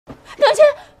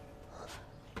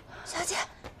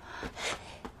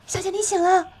小姐，你醒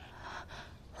了，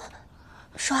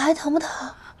手还疼不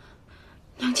疼？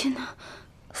娘亲呢？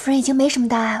夫人已经没什么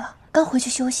大碍了，刚回去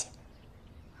休息。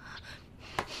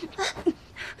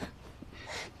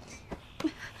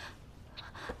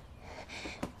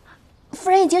夫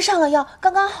人已经上了药，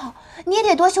刚刚好，你也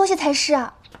得多休息才是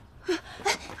啊。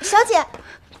小姐，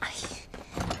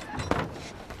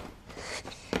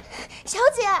小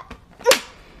姐，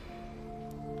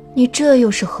你这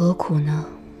又是何苦呢？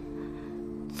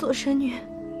左神女，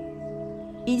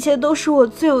一切都是我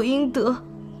罪有应得，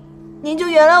您就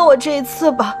原谅我这一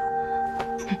次吧。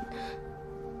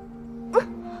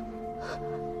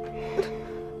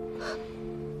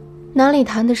哪里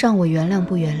谈得上我原谅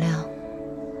不原谅？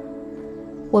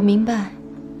我明白，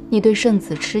你对圣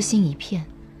子痴心一片，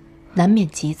难免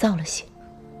急躁了些。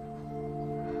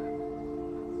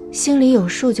心里有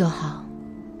数就好，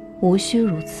无需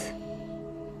如此。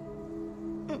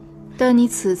但你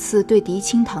此次对嫡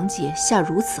亲堂姐下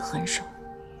如此狠手，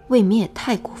未免也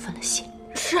太过分了些。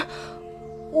是，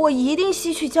我一定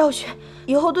吸取教训，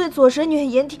以后对左神女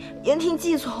言听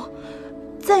计从，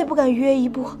再也不敢逾越一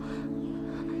步。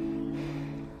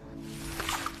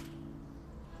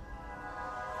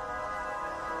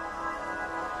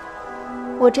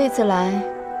我这次来，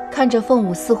看着凤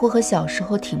舞似乎和小时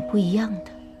候挺不一样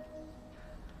的。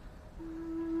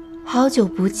好久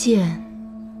不见，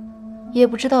也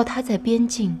不知道她在边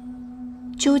境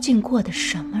究竟过的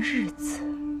什么日子。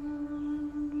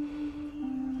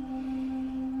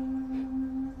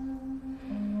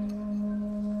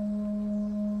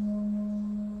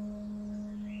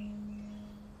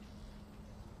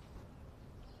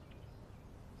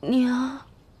娘，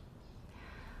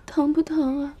疼不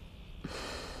疼啊？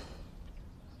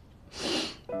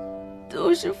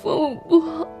都是凤舞不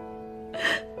好，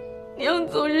娘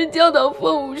总是教导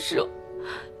凤舞说，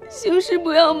行事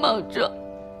不要莽撞，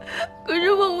可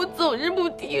是凤舞总是不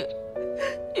听，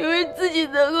以为自己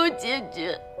能够解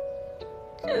决，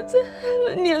这才害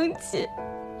了娘亲。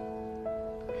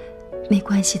没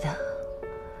关系的，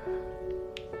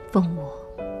凤舞，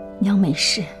娘没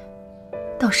事，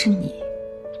倒是你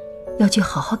要去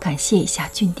好好感谢一下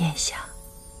君殿下。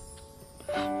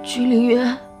居陵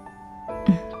园，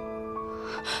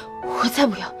我才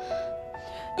不要！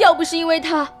要不是因为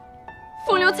他，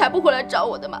风流才不会来找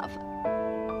我的麻烦。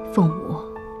凤舞，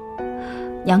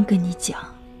娘跟你讲，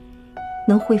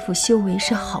能恢复修为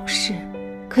是好事，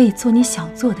可以做你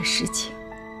想做的事情，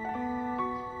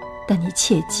但你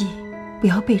切记不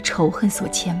要被仇恨所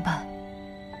牵绊。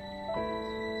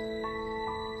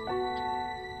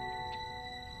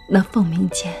那凤鸣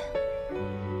剑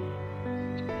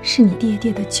是你爹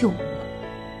爹的旧物，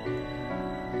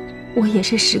我也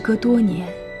是时隔多年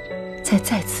才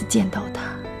再次见到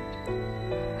他。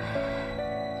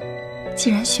既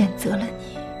然选择了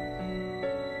你，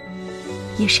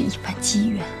也是一番机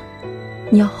缘，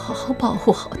你要好好保护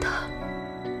好他。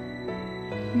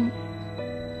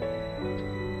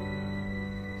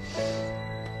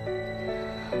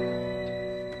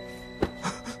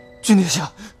君殿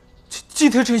下，今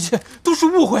天这一切都是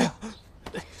误会啊！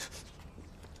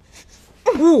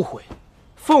误会？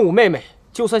凤舞妹妹，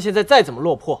就算现在再怎么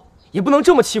落魄，也不能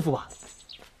这么欺负吧？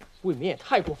未免也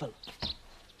太过分了，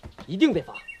一定得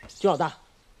罚。君老大，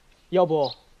要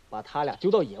不把他俩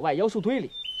丢到野外妖兽堆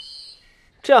里，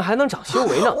这样还能长修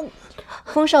为呢。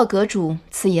风少阁主，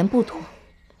此言不妥。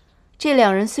这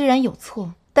两人虽然有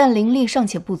错，但灵力尚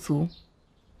且不足，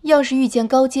要是遇见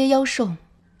高阶妖兽，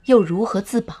又如何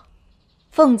自保？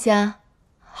凤家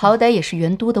好歹也是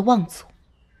元都的望族，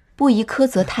不宜苛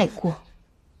责太过。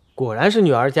果然是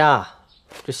女儿家，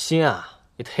这心啊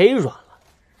也忒软了。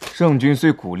圣君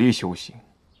虽鼓励修行，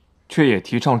却也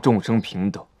提倡众生平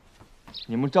等。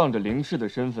你们仗着灵士的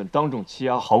身份当众欺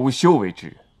压毫无修为之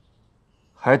人，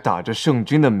还打着圣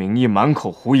君的名义满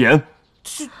口胡言。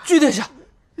君殿下，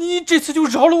你这次就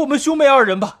饶了我们兄妹二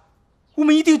人吧，我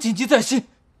们一定谨记在心，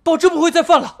保证不会再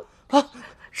犯了啊！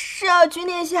是啊，君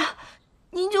殿下，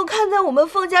您就看在我们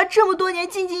凤家这么多年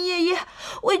兢兢业业，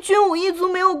为君武一族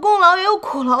没有功劳也有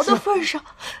苦劳的份上，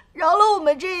饶了我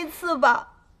们这一次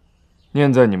吧。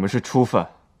念在你们是初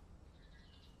犯，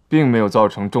并没有造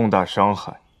成重大伤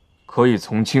害，可以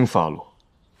从轻发落。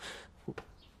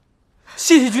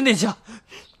谢谢君殿下。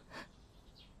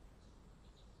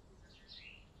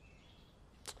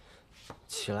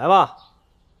起来吧。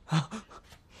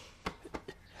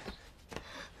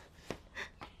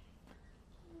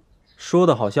说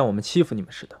的好像我们欺负你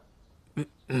们似的。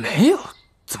没有，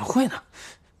怎么会呢？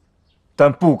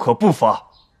但不可不罚。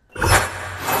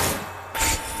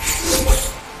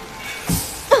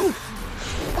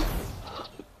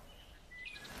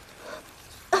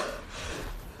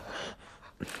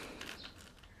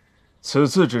此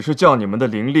次只是降你们的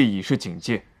灵力，以示警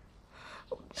戒。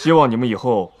希望你们以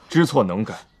后知错能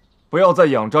改，不要再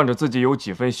仰仗着自己有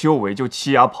几分修为就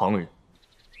欺压旁人。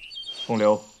风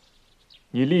流，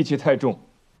你戾气太重，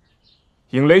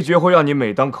引雷诀会让你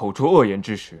每当口出恶言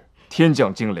之时，天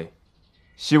降惊雷。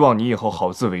希望你以后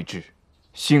好自为之，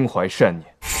心怀善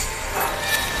念。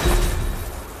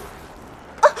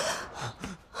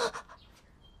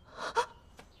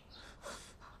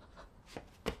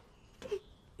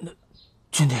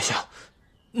君殿下，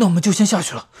那我们就先下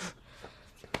去了。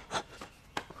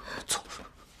走。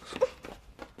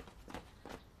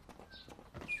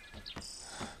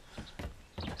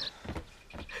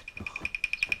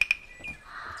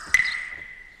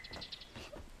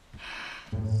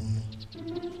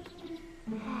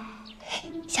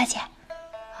小姐，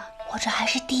我这还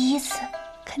是第一次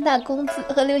看大公子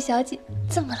和六小姐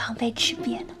这么狼狈吃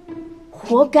瘪呢。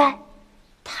活该，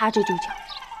他这就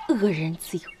叫恶人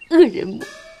自有恶人磨。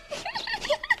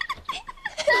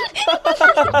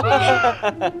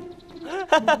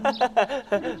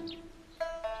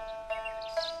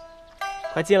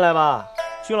快进来吧，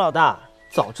君老大，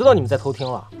早知道你们在偷听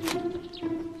了。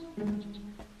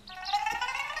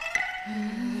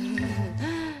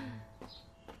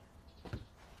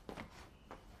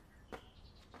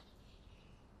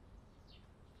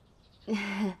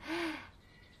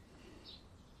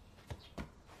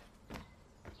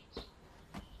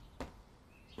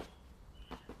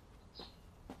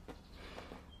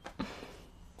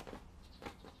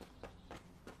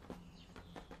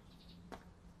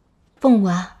凤舞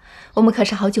啊，我们可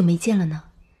是好久没见了呢。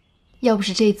要不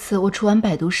是这次我除完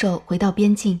百毒兽回到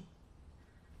边境，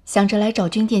想着来找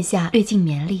君殿下略尽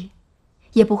绵力，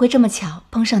也不会这么巧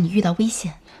碰上你遇到危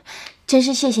险。真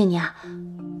是谢谢你啊，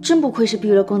真不愧是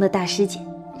碧落宫的大师姐，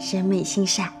人美心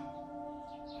善。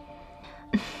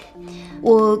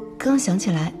我刚想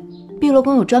起来，碧落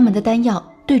宫有专门的丹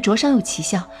药，对灼伤有奇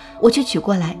效，我去取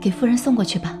过来给夫人送过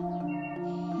去吧。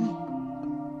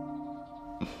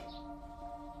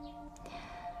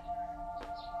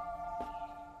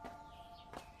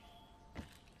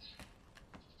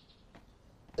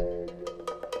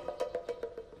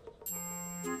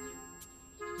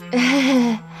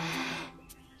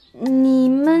你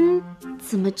们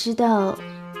怎么知道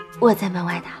我在门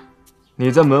外的？你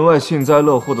在门外幸灾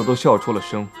乐祸的都笑出了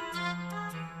声，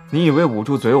你以为捂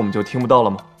住嘴我们就听不到了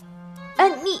吗？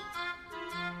你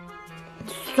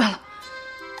算了，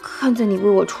看在你为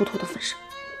我出头的份上，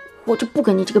我就不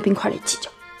跟你这个冰块脸计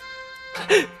较。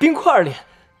冰块脸，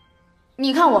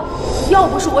你看我，要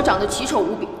不是我长得奇丑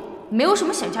无比，没有什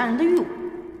么想嫁人的欲望，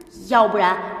要不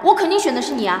然我肯定选的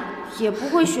是你啊，也不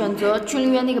会选择君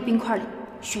临渊那个冰块脸，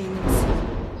选你死。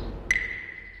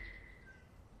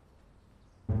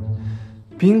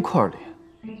冰块脸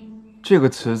这个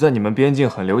词在你们边境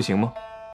很流行吗？